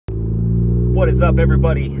What is up,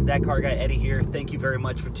 everybody? That car guy Eddie here. Thank you very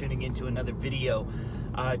much for tuning into another video.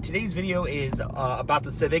 Today's video is about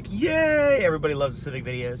the Civic. Yay! Everybody loves the Civic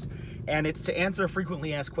videos. And it's to answer a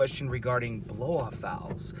frequently asked question regarding blow-off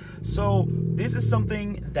valves. So this is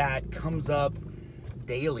something that comes up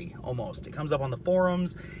daily, almost. It comes up on the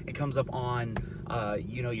forums. It comes up on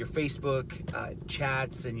your Facebook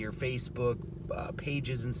chats and your Facebook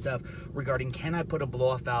pages and stuff regarding, can I put a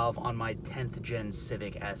blow-off valve on my 10th gen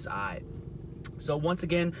Civic Si? So once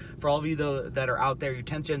again, for all of you that are out there, your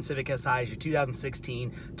 10th gen Civic Si is your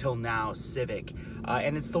 2016 till now Civic.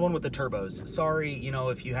 And it's the one with the turbos. Sorry,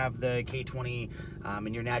 if you have the K20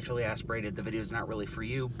 and you're naturally aspirated, the video is not really for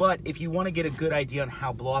you. But if you want to get a good idea on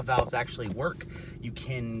how blow-off valves actually work, you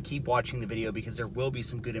can keep watching the video because there will be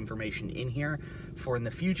some good information in here for in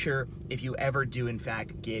the future if you ever do in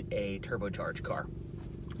fact get a turbocharged car.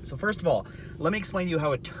 So first of all, let me explain to you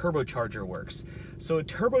how a turbocharger works. So a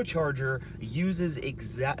turbocharger uses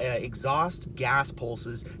exhaust gas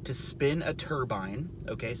pulses to spin a turbine,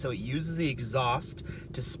 okay? So it uses the exhaust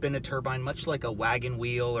to spin a turbine, much like a wagon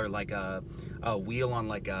wheel or like a wheel on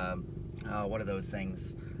like a, what are those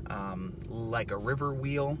things? Like a river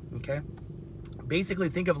wheel, okay? Basically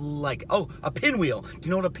think of like, a pinwheel. Do you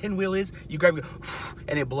know what a pinwheel is? You grab it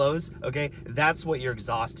and it blows, okay? That's what your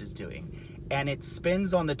exhaust is doing. And it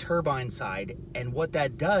spins on the turbine side, and what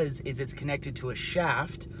that does is it's connected to a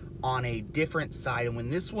shaft on a different side, and when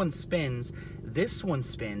this one spins,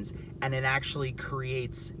 and it actually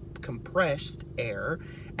creates compressed air,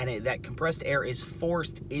 and that compressed air is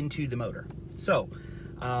forced into the motor. So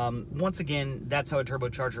once again, that's how a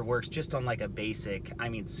turbocharger works, just on like a basic,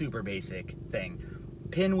 super basic thing.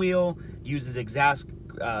 Pinwheel uses exhaust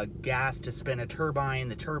gas to spin a turbine.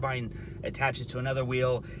 The turbine attaches to another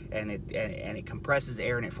wheel, and it compresses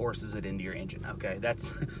air and it forces it into your engine. Okay,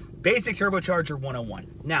 that's basic turbocharger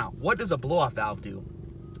 101. Now, what does a blow-off valve do?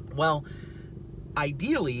 Well,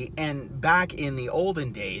 ideally, and back in the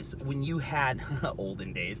olden days, when you had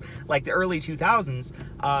olden days, like the early 2000s,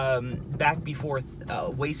 back before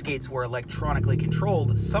wastegates were electronically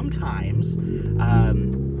controlled, sometimes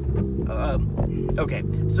okay,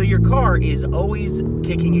 so your car is always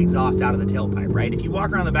kicking exhaust out of the tailpipe, right? If you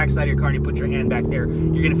walk around the back side of your car and you put your hand back there,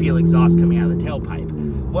 you're gonna feel exhaust coming out of the tailpipe.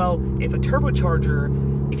 Well, if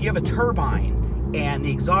you have a turbine and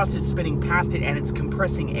the exhaust is spinning past it and it's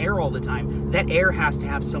compressing air all the time, that air has to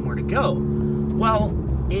have somewhere to go. Well,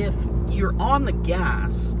 if you're on the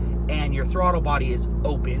gas and your throttle body is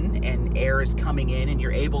open and air is coming in and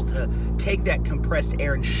you're able to take that compressed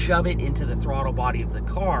air and shove it into the throttle body of the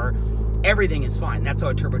car, everything is fine. That's how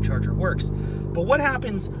a turbocharger works. But what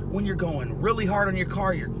happens when you're going really hard on your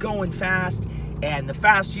car, you're going fast, and the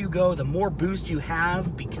faster you go, the more boost you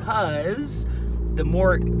have, because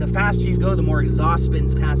the faster you go, the more exhaust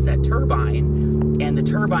spins past that turbine, and the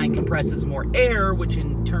turbine compresses more air, which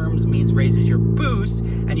in terms means raises your boost,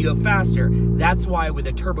 and you go faster. That's why with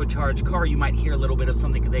a turbocharged car, you might hear a little bit of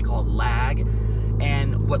something they call lag.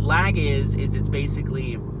 And what lag is it's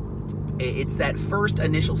basically, it's that first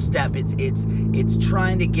initial step. It's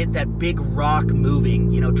trying to get that big rock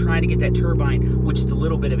moving, trying to get that turbine, which is a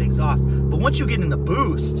little bit of exhaust. But once you get in the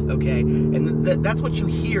boost, okay, and that's what you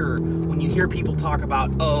hear when you hear people talk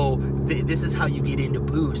about, this is how you get into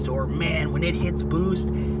boost, or man, when it hits boost.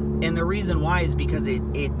 And the reason why is because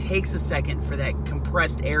it takes a second for that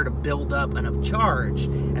compressed air to build up enough charge,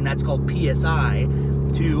 and that's called PSI,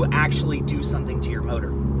 to actually do something to your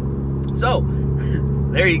motor. So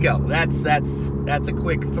there you go. That's a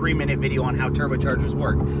quick 3-minute video on how turbochargers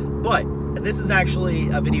work. But this is actually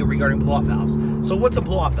a video regarding blow-off valves. So what's a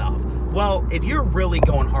blow-off valve? Well, if you're really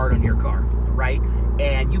going hard on your car, right,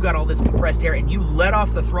 and you got all this compressed air and you let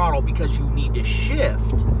off the throttle because you need to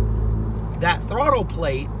shift, that throttle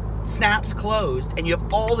plate snaps closed and you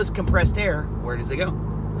have all this compressed air. Where does it go?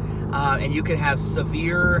 And you can have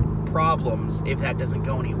severe problems if that doesn't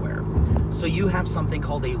go anywhere. So you have something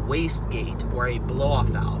called a wastegate or a blow-off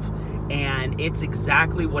valve, and it's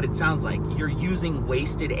exactly what it sounds like. You're using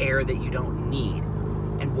wasted air that you don't need.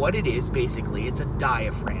 And what it is, basically, it's a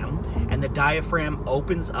diaphragm, and the diaphragm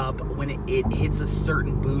opens up when it hits a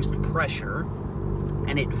certain boost pressure,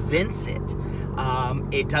 and it vents it.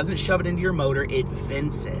 It doesn't shove it into your motor, it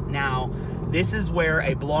vents it. Now, this is where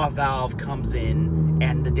a blow-off valve comes in,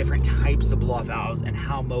 and the different types of blow-off valves and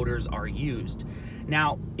how motors are used.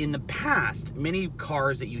 Now, in the past, many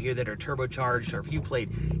cars that you hear that are turbocharged, or if you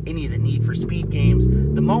played any of the Need for Speed games,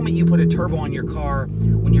 the moment you put a turbo on your car,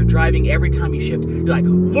 when you're driving, every time you shift, you're like,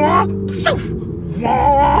 wah, soof,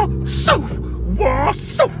 wah, soof, wah,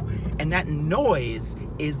 soof. And that noise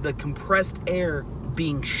is the compressed air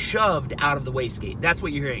being shoved out of the wastegate. That's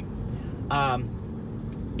what you're hearing.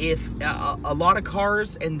 If a lot of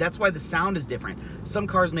cars, and that's why the sound is different. Some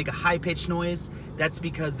cars make a high-pitched noise. That's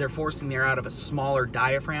because they're forcing the air out of a smaller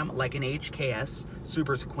diaphragm, like an HKS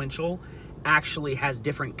super sequential actually has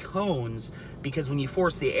different cones, because when you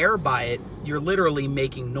force the air by it, you're literally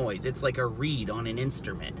making noise. It's like a reed on an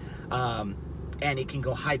instrument, and it can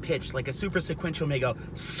go high-pitched. Like a super sequential may go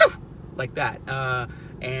 "Soo!" like that,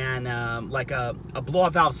 like a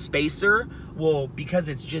blow-off valve spacer will, because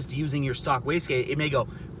it's just using your stock wastegate, it may go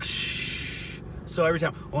ksh. So every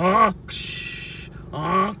time ksh,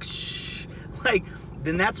 ksh. Like,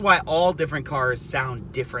 then that's why all different cars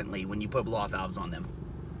sound differently when you put blow-off valves on them.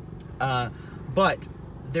 But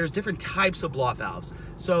there's different types of blow-off valves.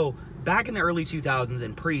 So back in the early 2000s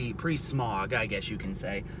and pre-smog, I guess you can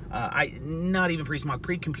say, not even pre-smog,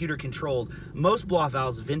 pre-computer controlled, most blow-off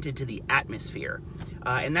valves vented to the atmosphere.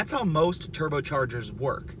 And that's how most turbochargers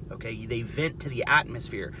work, okay? They vent to the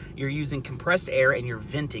atmosphere. You're using compressed air and you're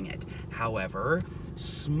venting it. However,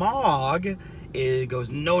 smog, it goes,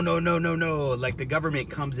 no, no, no, no, no. Like the government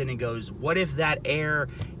comes in and goes, what if that air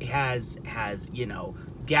has, you know,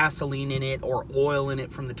 gasoline in it or oil in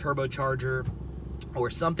it from the turbocharger or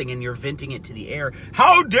something, and you're venting it to the air?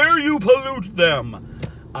 How dare you pollute them?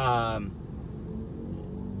 And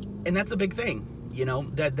that's a big thing, you know,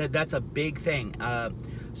 that's a big thing.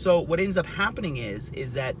 So what ends up happening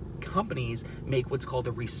is that companies make what's called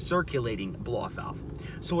a recirculating blow-off valve.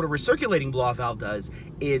 So what a recirculating blow-off valve does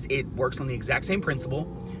is it works on the exact same principle.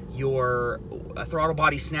 Your throttle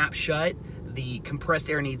body snaps shut, the compressed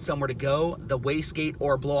air needs somewhere to go, the wastegate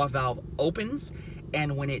or blow-off valve opens,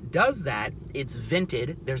 and when it does that, it's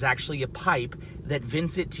vented. There's actually a pipe that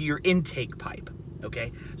vents it to your intake pipe,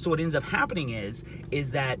 okay? So what ends up happening is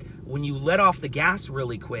that when you let off the gas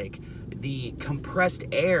really quick, the compressed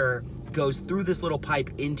air goes through this little pipe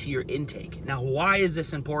into your intake. Now, why is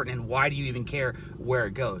this important, and why do you even care where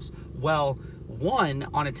it goes? Well, one,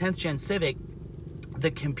 on a 10th gen Civic,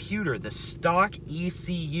 the computer, the stock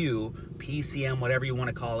ECU, PCM, whatever you want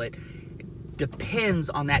to call it, depends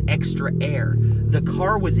on that extra air. The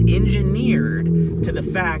car was engineered to the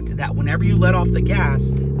fact that whenever you let off the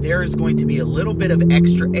gas, there is going to be a little bit of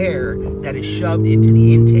extra air that is shoved into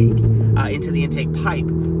the intake pipe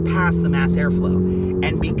past the mass airflow.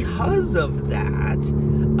 And because of that,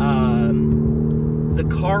 the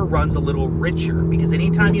car runs a little richer, because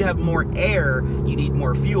anytime you have more air, you need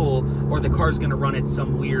more fuel, or the car's going to run at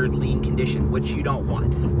some weird lean condition, which you don't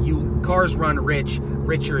want. Cars run rich,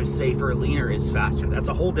 richer is safer, leaner is faster. That's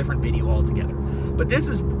a whole different video altogether. But this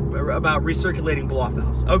is about recirculating blow-off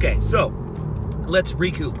valves. Okay, so let's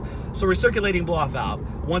recoup. So recirculating blow-off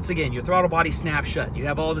valve, once again, your throttle body snaps shut. You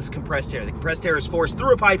have all this compressed air. The compressed air is forced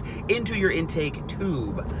through a pipe into your intake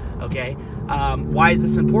tube, okay? Why is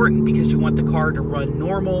this important? Because you want the car to run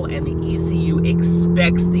normal, and the ECU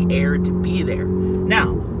expects the air to be there.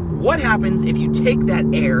 Now, what happens if you take that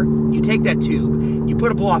air, you take that tube, you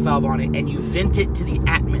put a blow-off valve on it, and you vent it to the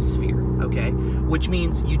atmosphere, okay? Which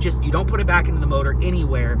means you don't put it back into the motor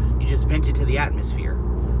anywhere, you just vent it to the atmosphere.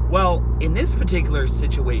 Well, in this particular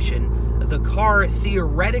situation, the car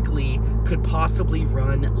theoretically could possibly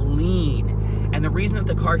run lean. And the reason that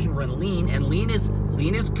the car can run lean, and lean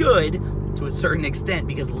is good to a certain extent,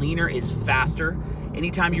 because leaner is faster.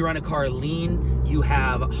 Anytime you run a car lean, you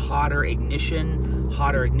have hotter ignition.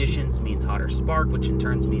 Hotter ignitions means hotter spark, which in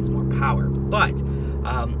turn means more power. But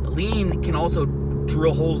lean can also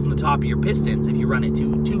drill holes in the top of your pistons if you run it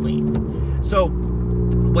too lean. So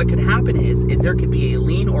what could happen is there could be a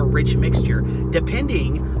lean or rich mixture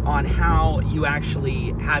depending on how you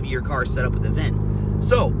actually have your car set up with the vent.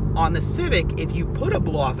 So on the Civic, if you put a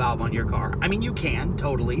blow-off valve on your car, I mean, you can,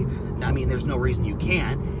 totally. I mean, there's no reason you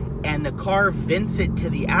can't. And the car vents it to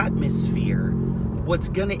the atmosphere, what's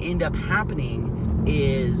gonna end up happening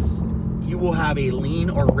is you will have a lean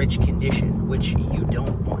or rich condition, which you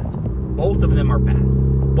don't want. Both of them are bad.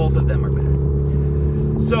 Both of them are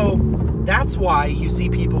bad. So that's why you see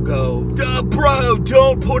people go, "Duh, bro,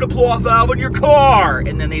 don't put a blow-off valve on your car,"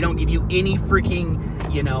 and then they don't give you any freaking,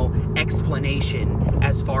 explanation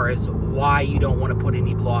as far as why you don't want to put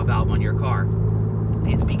any blow-off valve on your car.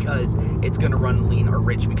 It's because it's going to run lean or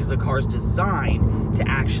rich, because the car is designed to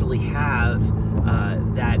actually have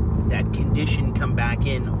that condition come back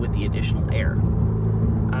in with the additional air.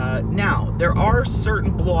 Now, there are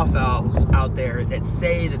certain blow-off valves out there that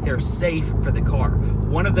say that they're safe for the car.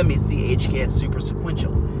 One of them is the HKS Super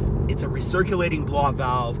Sequential. It's a recirculating blow-off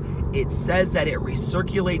valve. It says that it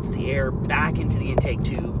recirculates the air back into the intake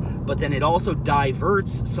tube, but then it also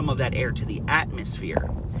diverts some of that air to the atmosphere.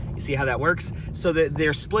 You see how that works? So that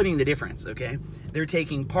they're splitting the difference, okay? They're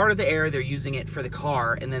taking part of the air, they're using it for the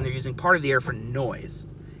car, and then they're using part of the air for noise.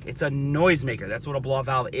 It's a noise maker. That's what a blow-off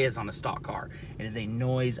valve is on a stock car. It is a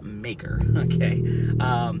noise maker, okay?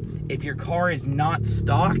 If your car is not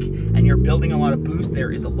stock and you're building a lot of boost,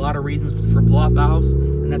 there is a lot of reasons for blow-off valves,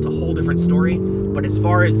 and that's a whole different story. But as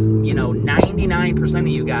far as, you know, 99% of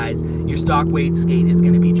you guys, your stock weight skate is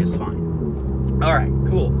gonna be just fine. All right,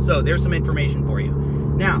 cool. So there's some information for you.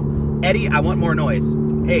 Now, Eddie, I want more noise.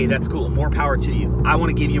 Hey, that's cool. More power to you. I want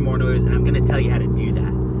to give you more noise, and I'm going to tell you how to do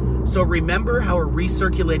that. So remember how a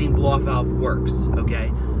recirculating blow-off valve works, okay?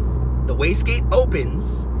 The wastegate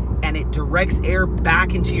opens, and it directs air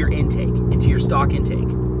back into your intake, into your stock intake.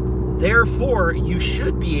 Therefore, you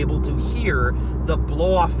should be able to hear the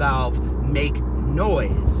blow-off valve make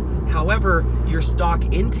noise. However, your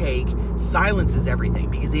stock intake silences everything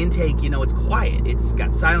because the intake, you know, it's quiet. It's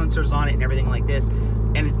got silencers on it and everything like this.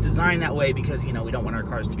 And it's designed that way because, you know, we don't want our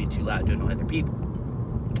cars to be too loud to annoy other people.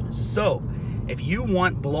 So, if you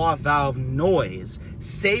want blow-off valve noise,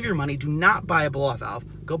 save your money. Do not buy a blow-off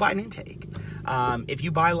valve. Go buy an intake. If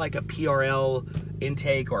you buy like a PRL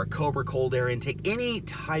intake or a Cobra cold air intake, any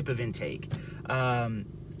type of intake,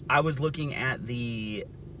 I was looking at the,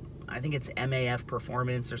 I think it's MAF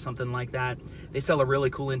Performance or something like that. They sell a really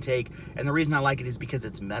cool intake, and the reason I like it is because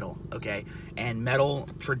it's metal, okay? And metal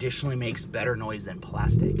traditionally makes better noise than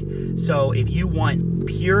plastic. So if you want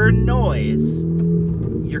pure noise,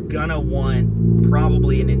 you're gonna want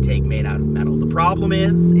probably an intake made out of metal. The problem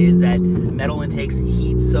is that metal intakes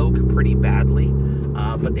heat soak pretty badly,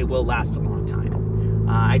 but they will last a long time.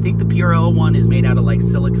 I think the PRL one is made out of like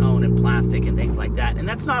silicone and plastic and things like that, and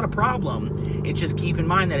that's not a problem. It's just keep in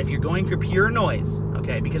mind that if you're going for pure noise,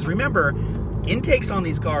 okay, because remember, intakes on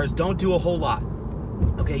these cars don't do a whole lot.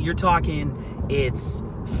 Okay, you're talking it's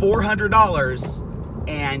 $400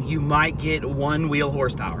 and you might get 1 wheel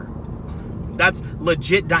horsepower. That's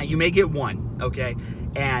legit. You may get 1, okay?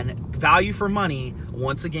 And value for money,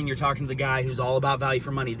 once again, you're talking to the guy who's all about value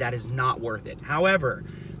for money. That is not worth it. However,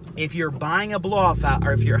 if you're buying a blow-off valve,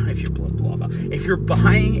 or if you're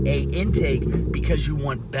buying a intake because you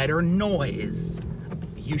want better noise,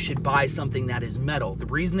 you should buy something that is metal. The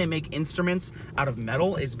reason they make instruments out of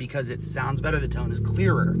metal is because it sounds better, the tone is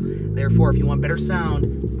clearer. Therefore, if you want better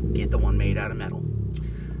sound, get the one made out of metal.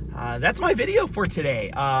 That's my video for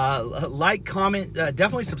today. Like, comment,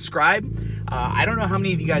 definitely subscribe. I don't know how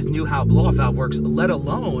many of you guys knew how a blow-off valve works, let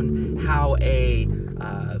alone how a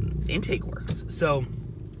intake works. So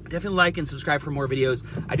definitely like and subscribe for more videos.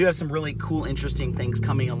 I do have some really cool, interesting things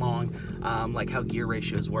coming along, like how gear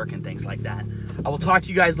ratios work and things like that. I will talk to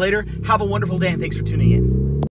you guys later. Have a wonderful day, and thanks for tuning in.